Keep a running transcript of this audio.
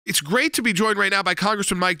It's great to be joined right now by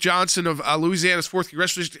Congressman Mike Johnson of Louisiana's 4th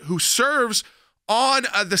Congressional District, who serves on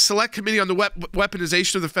the Select Committee on the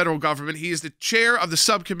Weaponization of the Federal Government. He is the chair of the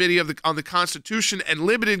subcommittee on the Constitution and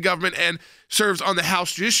Limited Government and serves on the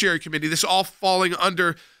House Judiciary Committee. This all falling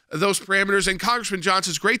under those parameters. And Congressman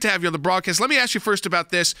Johnson, it's great to have you on the broadcast. Let me ask you first about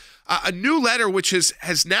this. A new letter which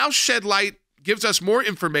has now shed light, gives us more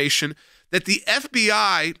information that the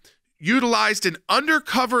FBI utilized an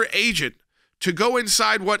undercover agent to go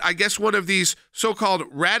inside what I guess one of these so-called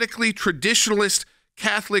radically traditionalist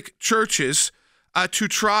Catholic churches to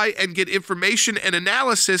try and get information and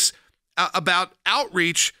analysis about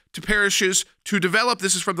outreach to parishes to develop,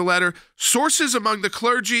 this is from the letter, sources among the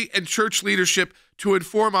clergy and church leadership to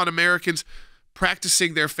inform on Americans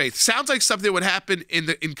practicing their faith. Sounds like something that would happen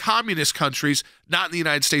in communist countries, not in the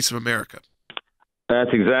United States of America.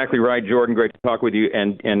 That's exactly right, Jordan. Great to talk with you.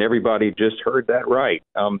 And everybody just heard that right.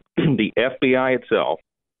 The FBI itself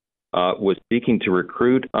was seeking to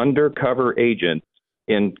recruit undercover agents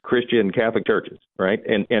in Christian Catholic churches, right?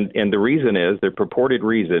 And the reason is, the purported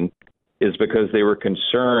reason is because they were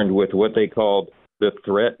concerned with what they called the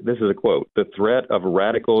threat. This is a quote: the threat of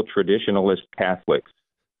radical traditionalist Catholics,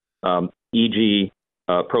 e.g.,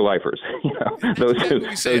 pro-lifers. Those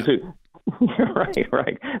who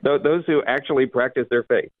right. Those who actually practice their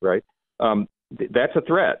faith, right? That's a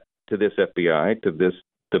threat to this FBI, to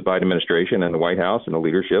the Biden administration and the White House and the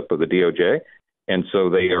leadership of the DOJ. And so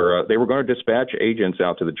they were going to dispatch agents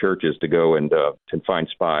out to the churches to go and to find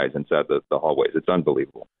spies inside the hallways. It's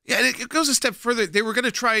unbelievable. Yeah, and it goes a step further. They were going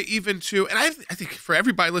to try even to, and I think for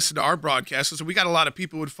everybody listening to our broadcast, so we got a lot of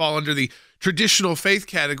people who would fall under the traditional faith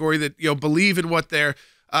category that believe in what their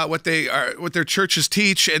churches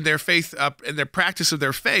teach and their faith and their practice of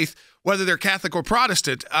their faith, whether they're Catholic or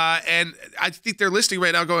Protestant. And I think they're listening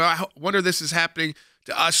right now going, I wonder if this is happening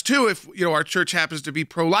to us too, if our church happens to be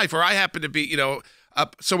pro-life, or I happen to be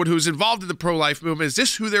someone who's involved in the pro-life movement. Is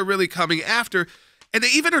this who they're really coming after? And they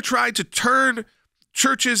even are trying to turn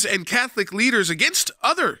churches and Catholic leaders against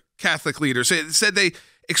other Catholic leaders. It said they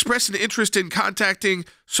expressed an interest in contacting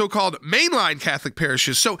so-called mainline Catholic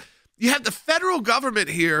parishes. So you have the federal government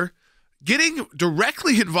here getting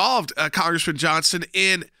directly involved, Congressman Johnson,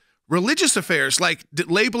 in religious affairs, like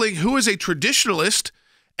labeling who is a traditionalist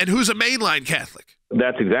and who's a mainline Catholic.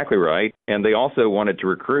 That's exactly right. And they also wanted to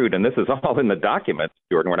recruit, and this is all in the documents,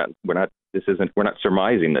 Jordan. We're not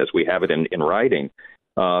surmising this. We have it in writing,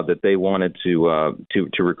 that they wanted to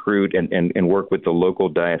recruit and work with the local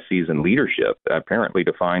diocesan leadership, apparently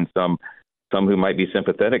to find some who might be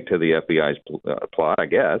sympathetic to the FBI's plot, I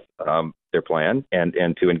guess, their plan,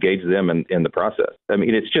 and to engage them in the process. I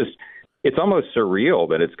mean, it's almost surreal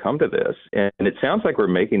that it's come to this. And it sounds like we're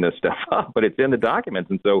making this stuff up, but it's in the documents.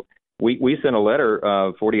 And so we sent a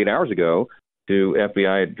letter 48 hours ago to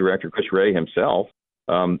FBI Director Chris Wray himself,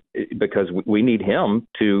 because we need him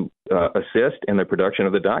to assist in the production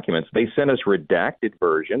of the documents. They sent us redacted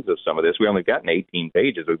versions of some of this. We only gotten 18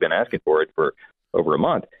 pages. We've been asking for it for over a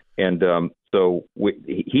month. And so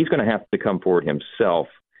he's going to have to come forward himself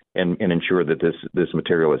and ensure that this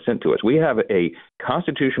material is sent to us. We have a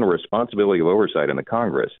constitutional responsibility of oversight in the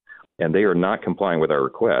Congress, and they are not complying with our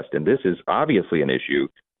request. And this is obviously an issue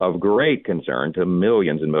of great concern to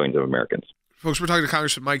millions and millions of Americans. Folks, we're talking to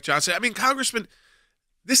Congressman Mike Johnson. I mean, Congressman,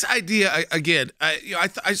 this idea, again, I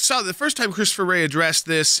saw the first time Christopher Wray addressed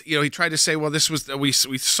this, he tried to say, well, this was, we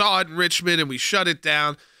saw it in Richmond and we shut it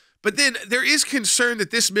down. But then there is concern that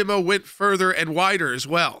this memo went further and wider as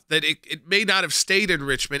well, that it may not have stayed in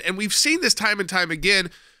Richmond. And we've seen this time and time again,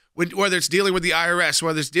 whether it's dealing with the IRS,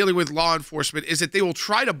 whether it's dealing with law enforcement, is that they will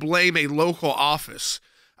try to blame a local office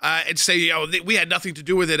and say, we had nothing to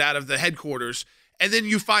do with it out of the headquarters. And then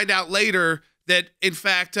you find out later that, in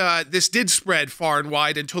fact, this did spread far and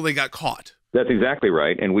wide until they got caught. That's exactly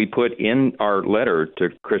right. And we put in our letter to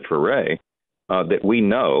Christopher Wray that we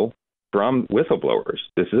know from whistleblowers,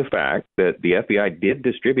 this is a fact, that the FBI did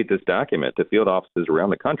distribute this document to field offices around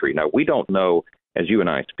the country. Now, we don't know, as you and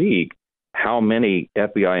I speak, how many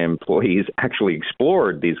FBI employees actually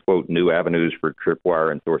explored these, quote, new avenues for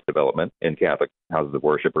tripwire and source development in Catholic houses of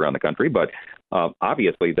worship around the country. But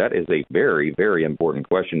obviously, that is a very, very important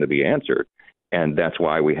question to be answered. And that's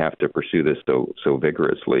why we have to pursue this so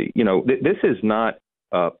vigorously. This is not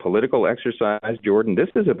a political exercise, Jordan. This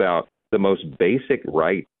is about the most basic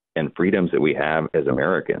right and freedoms that we have as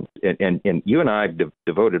Americans. And you and I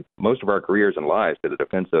devoted most of our careers and lives to the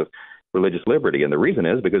defense of religious liberty. And the reason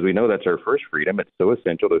is because we know that's our first freedom. It's so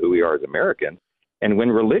essential to who we are as Americans. And when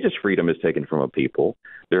religious freedom is taken from a people,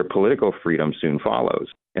 their political freedom soon follows.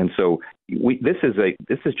 And so this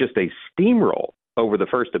is just a steamroll over the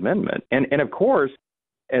First Amendment. And of course,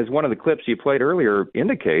 as one of the clips you played earlier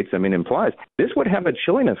indicates, implies, this would have a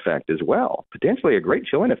chilling effect as well, potentially a great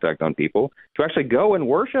chilling effect on people to actually go and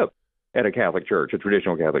worship at a Catholic church, a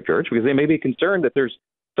traditional Catholic church, because they may be concerned that there's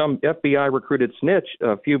some FBI recruited snitch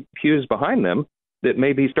a few pews behind them that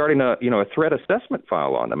may be starting a threat assessment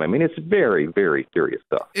file on them. It's very, very serious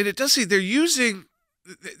stuff. And it does seem they're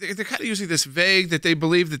kind of using this vague that they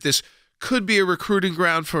believe that this could be a recruiting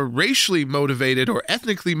ground for racially motivated or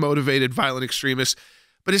ethnically motivated violent extremists.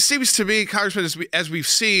 But it seems to me, Congressman, as we've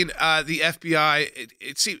seen, the FBI,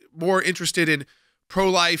 it seems more interested in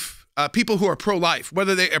pro-life, people who are pro-life,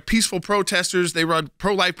 whether they are peaceful protesters, they run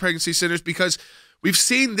pro-life pregnancy centers, because we've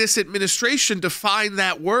seen this administration define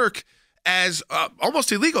that work as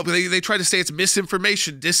almost illegal. They try to say it's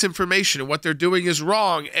misinformation, disinformation, and what they're doing is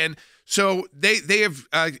wrong. And so they have,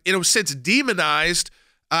 in a sense, demonized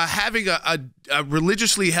having a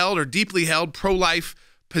religiously held or deeply held pro-life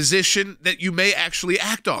position that you may actually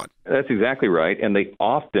act on. That's exactly right. And they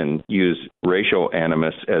often use racial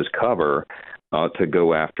animus as cover to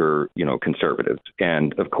go after, conservatives.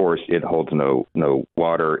 And of course, it holds no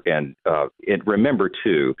water. And remember,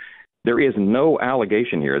 too, there is no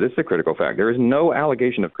allegation here. This is a critical fact. There is no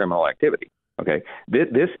allegation of criminal activity. Okay,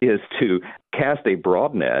 this is to cast a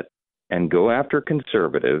broad net and go after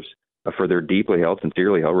conservatives for their deeply held,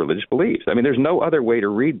 sincerely held religious beliefs. There's no other way to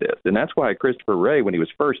read this. And that's why Christopher Wray, when he was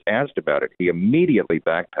first asked about it, he immediately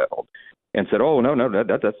backpedaled and said, oh, no,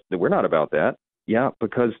 we're not about that. Yeah,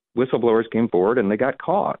 because whistleblowers came forward and they got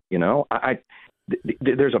caught.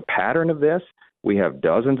 There's a pattern of this. We have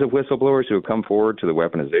dozens of whistleblowers who have come forward to the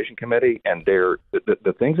Weaponization Committee, and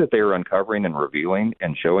the things that they are uncovering and revealing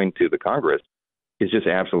and showing to the Congress is just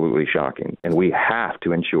absolutely shocking. And we have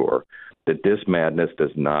to ensure that this madness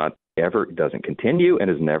doesn't continue and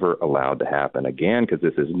is never allowed to happen again, because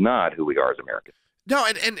this is not who we are as Americans. No,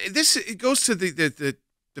 and this, it goes to the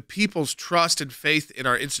people's trust and faith in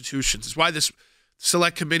our institutions. It's why this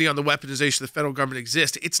select committee on the weaponization of the federal government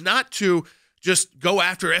exists. It's not to just go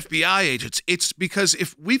after FBI agents. It's because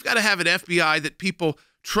if we've got to have an FBI that people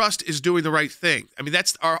trust is doing the right thing.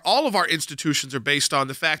 All of our institutions are based on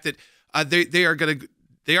the fact that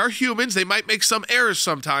they are humans. They might make some errors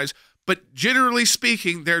sometimes, but generally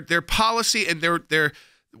speaking, their policy and their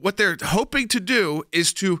what they're hoping to do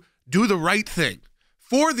is to do the right thing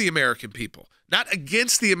for the American people, not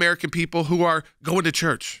against the American people who are going to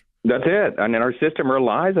church. That's it. And our system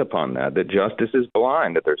relies upon that justice is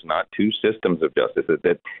blind, that there's not two systems of justice,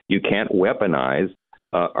 that you can't weaponize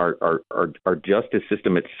our justice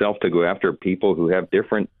system itself to go after people who have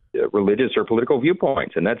different religious or political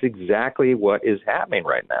viewpoints. And that's exactly what is happening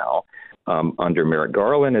right now under Merrick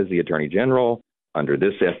Garland as the Attorney General, under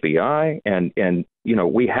this FBI. And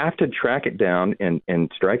we have to track it down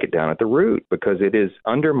and strike it down at the root, because it is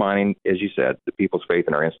undermining, as you said, the people's faith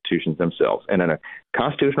in our institutions themselves. And in a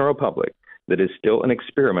constitutional republic that is still an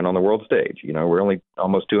experiment on the world stage, we're only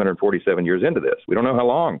almost 247 years into this. We don't know how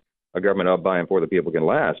long a government of, by, and for the people can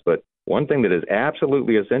last. But one thing that is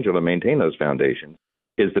absolutely essential to maintain those foundations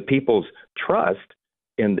is the people's trust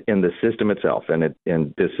in the system itself. And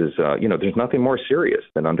this is, there's nothing more serious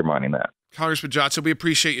than undermining that. Congressman Johnson, we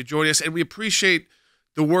appreciate you joining us, and we appreciate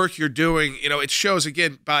the work you're doing. It shows,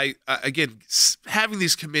 again, by, having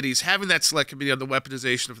these committees, having that select committee on the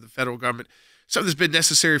weaponization of the federal government, something that's been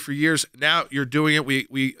necessary for years. Now you're doing it.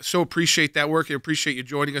 We so appreciate that work and appreciate you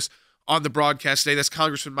joining us on the broadcast today. That's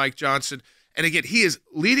Congressman Mike Johnson. And again, he is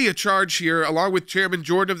leading a charge here, along with Chairman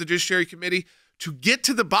Jordan of the Judiciary Committee, to get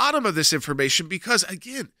to the bottom of this information, because,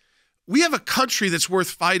 again, we have a country that's worth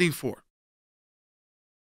fighting for.